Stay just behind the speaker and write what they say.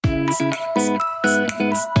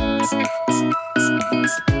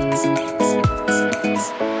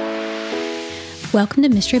Welcome to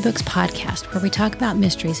Mystery Books Podcast, where we talk about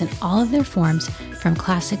mysteries in all of their forms, from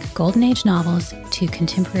classic Golden Age novels to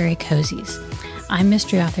contemporary cozies. I'm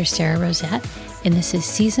mystery author Sarah Rosette, and this is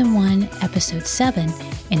Season 1, Episode 7,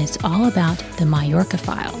 and it's all about the Majorca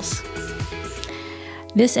Files.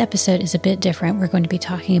 This episode is a bit different. We're going to be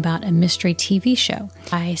talking about a mystery TV show.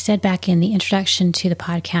 I said back in the introduction to the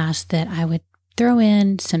podcast that I would throw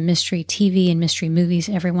in some mystery TV and mystery movies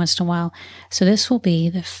every once in a while. So this will be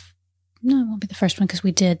it won't be the first one because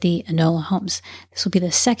we did the Enola Holmes. This will be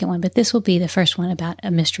the second one, but this will be the first one about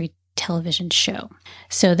a mystery television show.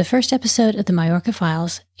 So the first episode of the Majorca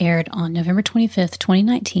Files aired on November 25th,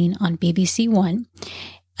 2019 on BBC One.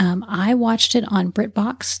 I watched it on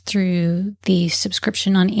BritBox through the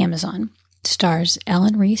subscription on Amazon. It stars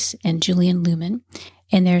Ellen Reese and Julian Luman,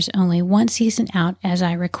 and there's only one season out as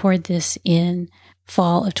I record this in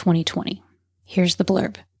fall of 2020. Here's the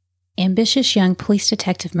blurb. Ambitious young police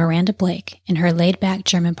detective Miranda Blake and her laid-back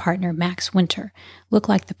German partner Max Winter look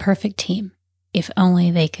like the perfect team, if only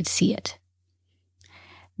they could see it.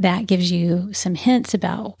 That gives you some hints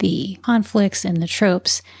about the conflicts and the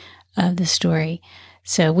tropes of the story,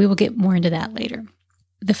 so we will get more into that later.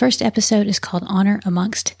 The first episode is called Honor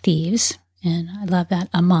Amongst Thieves, and I love that,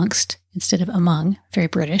 amongst instead of among, very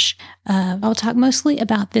British. I'll talk mostly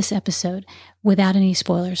about this episode without any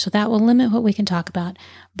spoilers, so that will limit what we can talk about,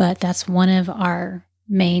 but that's one of our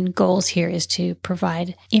main goals here, is to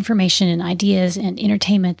provide information and ideas and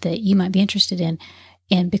entertainment that you might be interested in.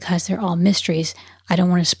 And because they're all mysteries, I don't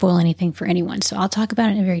want to spoil anything for anyone. So I'll talk about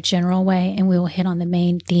it in a very general way, and we will hit on the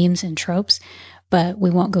main themes and tropes, but we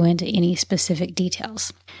won't go into any specific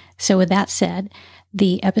details. So with that said,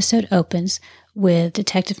 the episode opens with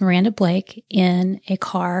Detective Miranda Blake in a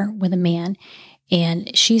car with a man,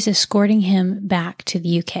 and she's escorting him back to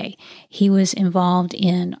the UK. He was involved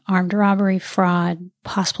in armed robbery, fraud,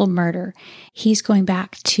 possible murder. He's going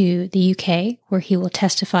back to the UK where he will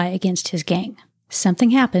testify against his gang. Something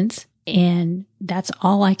happens, and that's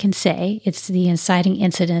all I can say. It's the inciting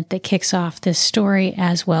incident that kicks off this story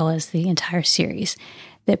as well as the entire series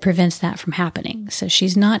that prevents that from happening. So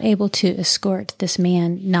she's not able to escort this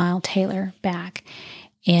man, Niall Taylor, back.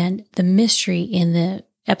 And the mystery in the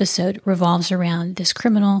episode revolves around this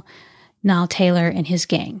criminal, Niall Taylor, and his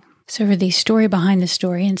gang. So for the story behind the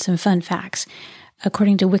story and some fun facts,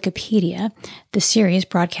 according to Wikipedia, the series,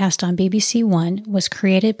 broadcast on BBC One, was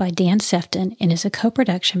created by Dan Sefton and is a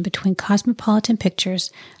co-production between Cosmopolitan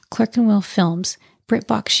Pictures, Clerkenwell Films,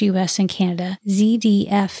 BritBox US and Canada,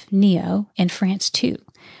 ZDF Neo, and France 2.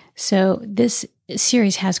 So this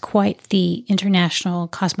series has quite the international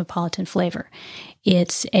cosmopolitan flavor.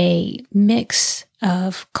 It's a mix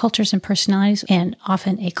of cultures and personalities, and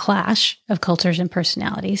often a clash of cultures and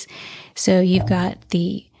personalities. So you've got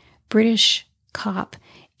the British cop,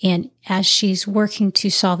 and as she's working to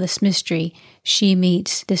solve this mystery, she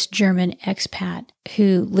meets this German expat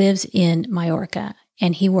who lives in Majorca,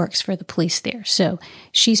 and he works for the police there. So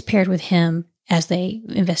she's paired with him as they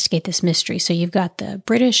investigate this mystery. So you've got the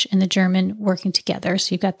British and the German working together.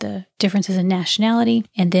 So you've got the differences in nationality,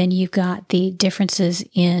 and then you've got the differences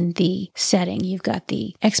in the setting. You've got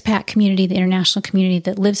the expat community, the international community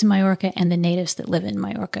that lives in Majorca, and the natives that live in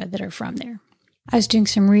Majorca that are from there. I was doing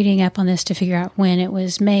some reading up on this to figure out when it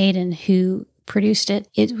was made and who produced it.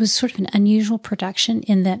 It was sort of an unusual production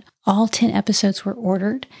in that all 10 episodes were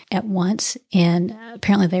ordered at once, and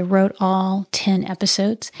apparently they wrote all 10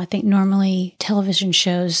 episodes. I think normally television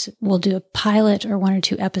shows will do a pilot or 1 or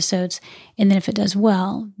 2 episodes, and then if it does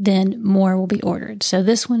well, then more will be ordered. So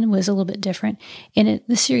this one was a little bit different, and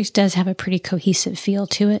the series does have a pretty cohesive feel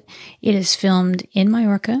to it. It is filmed in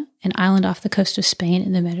Majorca, an island off the coast of Spain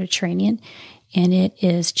in the Mediterranean, and it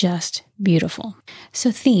is just beautiful. So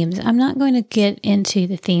themes. I'm not going to get into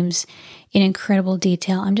the themes in incredible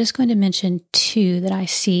detail. I'm just going to mention 2 that I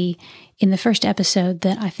see in the first episode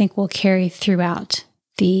that I think will carry throughout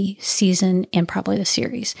the season and probably the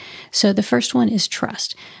series. So the first one is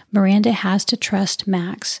trust. Miranda has to trust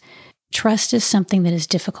Max. Trust is something that is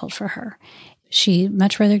difficult for her. She'd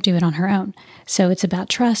much rather do it on her own. So it's about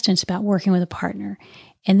trust, and it's about working with a partner.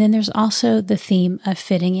 And then there's also the theme of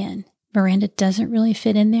fitting in. Miranda doesn't really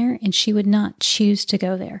fit in there, and she would not choose to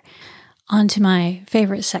go there. On to my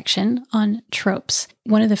favorite section on tropes.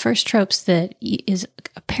 One of the first tropes that is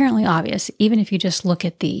apparently obvious, even if you just look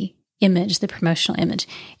at the image, the promotional image,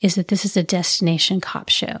 is that this is a destination cop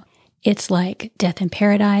show. It's like Death in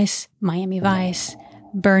Paradise, Miami Vice,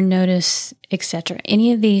 Burn Notice, etc.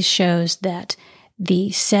 Any of these shows that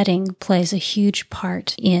the setting plays a huge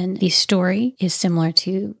part in the story is similar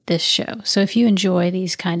to this show. So if you enjoy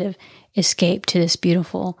these kind of escape to this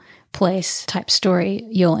beautiful place type story,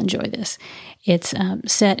 you'll enjoy this. It's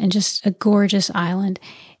set in just a gorgeous island,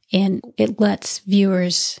 and it lets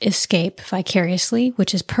viewers escape vicariously,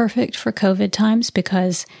 which is perfect for COVID times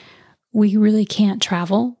because we really can't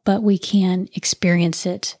travel, but we can experience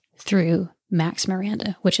it through Max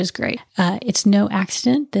Miranda, which is great. It's no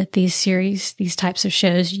accident that these types of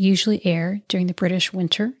shows usually air during the British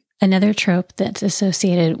winter. Another trope that's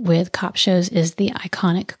associated with cop shows is the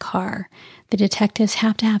iconic car. The detectives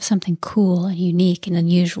have to have something cool and unique and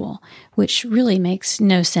unusual, which really makes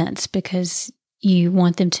no sense because you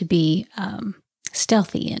want them to be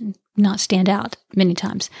stealthy and not stand out many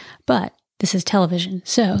times. But this is television,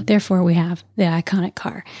 so therefore we have the iconic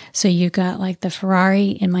car. So you've got like the Ferrari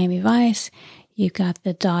in Miami Vice, you've got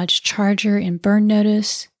the Dodge Charger in Burn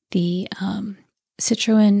Notice, the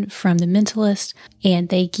Citroen from The Mentalist, and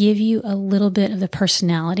they give you a little bit of the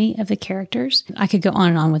personality of the characters. I could go on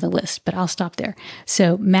and on with a list, but I'll stop there.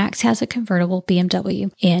 So Max has a convertible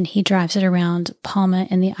BMW, and he drives it around Palma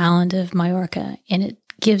and the island of Majorca, and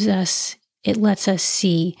it lets us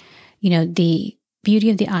see, the beauty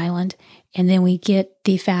of the island. And then we get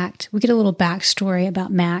a little backstory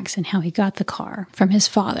about Max and how he got the car from his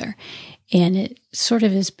father. And it sort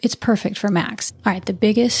of is, it's perfect for Max. All right, the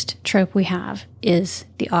biggest trope we have is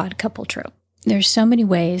the odd couple trope. There's so many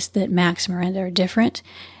ways that Max and Miranda are different.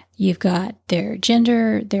 You've got their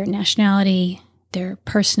gender, their nationality, their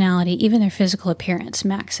personality, even their physical appearance.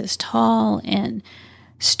 Max is tall and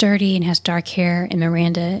sturdy and has dark hair, and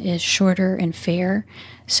Miranda is shorter and fair.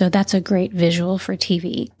 So that's a great visual for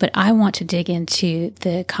TV. But I want to dig into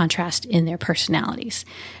the contrast in their personalities.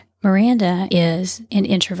 Miranda is an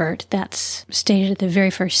introvert. That's stated at the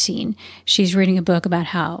very first scene. She's reading a book about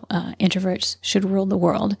how introverts should rule the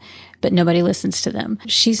world, but nobody listens to them.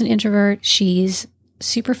 She's an introvert. She's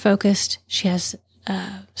super focused. She has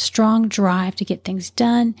a strong drive to get things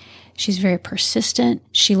done. She's very persistent.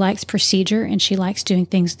 She likes procedure and she likes doing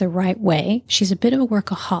things the right way. She's a bit of a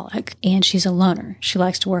workaholic and she's a loner. She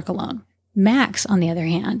likes to work alone. Max, on the other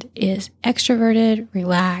hand, is extroverted,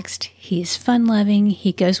 relaxed. He's fun-loving.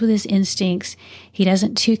 He goes with his instincts. He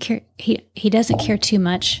doesn't care too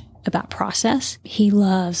much about process. He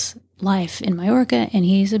loves life in Majorca, and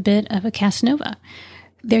he's a bit of a Casanova.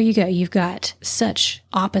 There you go. You've got such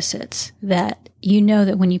opposites that you know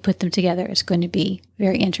that when you put them together, it's going to be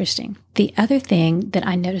very interesting. The other thing that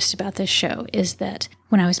I noticed about this show is that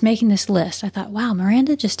when I was making this list, I thought, wow,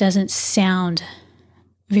 Miranda just doesn't sound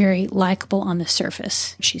very likable on the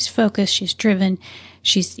surface. She's focused, she's driven,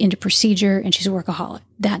 she's into procedure, and she's a workaholic.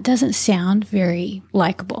 That doesn't sound very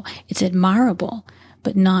likable. It's admirable,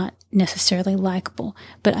 but not necessarily likable.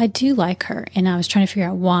 But I do like her, and I was trying to figure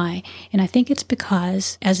out why. And I think it's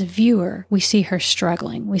because as a viewer, we see her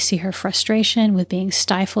struggling. We see her frustration with being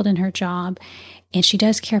stifled in her job, and she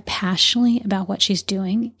does care passionately about what she's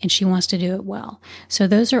doing, and she wants to do it well. So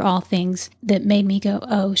those are all things that made me go,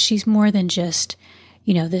 oh, she's more than just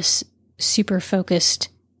this super focused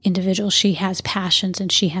individual. She has passions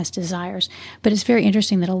and she has desires. But it's very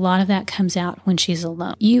interesting that a lot of that comes out when she's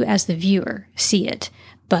alone. You as the viewer see it,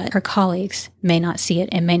 but her colleagues may not see it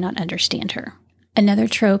and may not understand her. Another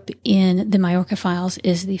trope in the Majorca Files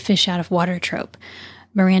is the fish out of water trope.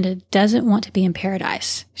 Miranda doesn't want to be in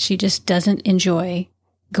paradise. She just doesn't enjoy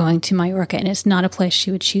going to Majorca, and it's not a place she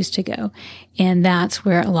would choose to go. And that's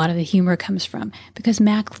where a lot of the humor comes from, because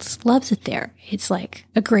Max loves it there. It's like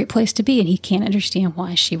a great place to be, and he can't understand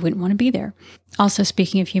why she wouldn't want to be there. Also,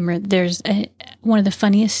 speaking of humor, there's one of the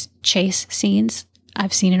funniest chase scenes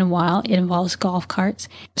I've seen in a while. It involves golf carts,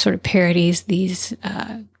 sort of parodies these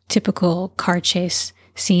typical car chase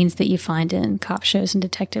scenes that you find in cop shows and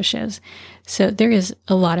detective shows. So there is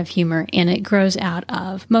a lot of humor, and it grows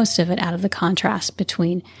most of it out of the contrast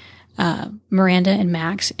between Miranda and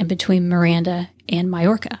Max, and between Miranda and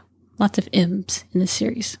Majorca. Lots of M's in this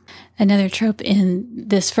series. Another trope in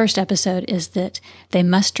this first episode is that they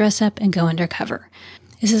must dress up and go undercover.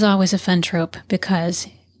 This is always a fun trope because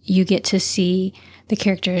you get to see the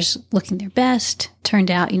characters looking their best, turned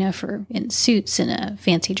out, in suits and a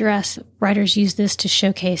fancy dress. Writers use this to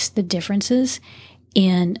showcase the differences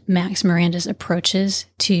in Max Miranda's approaches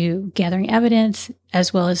to gathering evidence,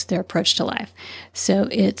 as well as their approach to life. So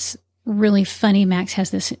it's really funny. Max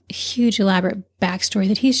has this huge, elaborate backstory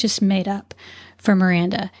that he's just made up for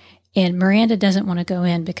Miranda. And Miranda doesn't want to go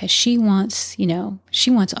in because she wants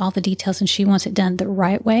all the details and she wants it done the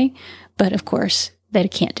right way. But of course, they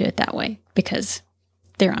can't do it that way because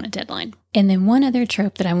they're on a deadline. And then one other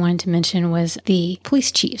trope that I wanted to mention was the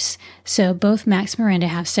police chiefs. So both Max and Miranda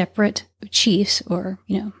have separate chiefs or,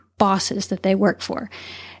 bosses that they work for.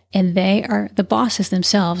 And the bosses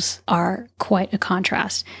themselves are quite a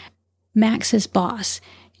contrast. Max's boss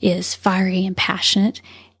is fiery and passionate,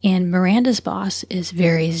 and Miranda's boss is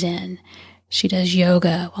very zen. She does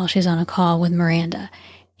yoga while she's on a call with Miranda,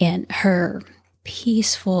 and her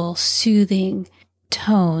peaceful, soothing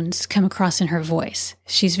tones come across in her voice.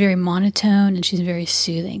 She's very monotone and she's very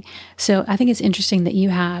soothing. So I think it's interesting that you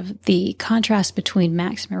have the contrast between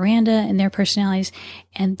Max and Miranda and their personalities,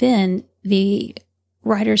 and then the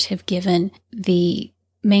writers have given the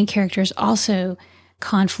main characters also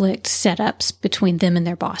conflict setups between them and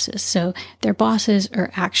their bosses. So their bosses are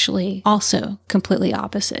actually also completely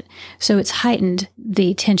opposite. So it's heightened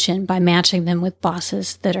the tension by matching them with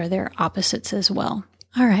bosses that are their opposites as well.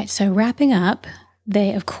 All right, so wrapping up,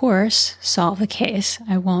 they, of course, solve the case.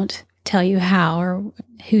 I won't tell you how or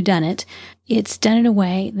who done it. It's done in a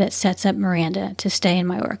way that sets up Miranda to stay in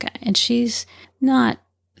Majorca. And she's not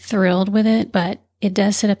thrilled with it, but it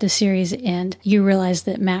does set up the series, and you realize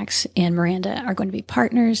that Max and Miranda are going to be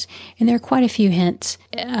partners. And there are quite a few hints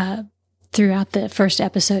throughout the first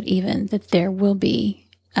episode even that there will be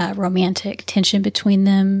romantic tension between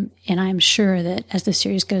them. And I'm sure that as the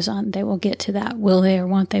series goes on, they will get to that will they or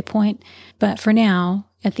won't they point. But for now,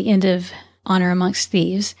 at the end of Honor Amongst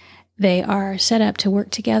Thieves, they are set up to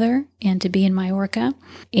work together and to be in Majorca.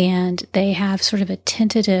 And they have sort of a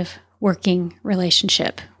tentative working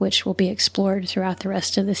relationship, which will be explored throughout the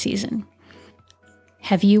rest of the season.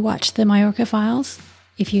 Have you watched the Majorca Files?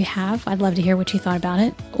 If you have, I'd love to hear what you thought about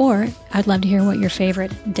it, or I'd love to hear what your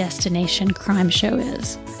favorite destination crime show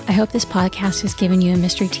is. I hope this podcast has given you a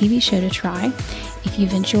mystery TV show to try. If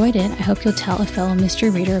you've enjoyed it, I hope you'll tell a fellow mystery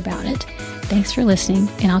reader about it. Thanks for listening,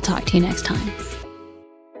 and I'll talk to you next time.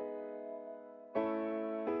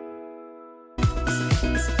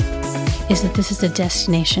 Is that this is a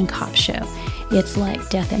destination cop show. It's like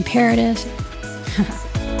Death in Paradise.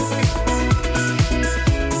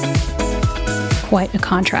 Quite a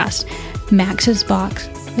contrast. Max's boss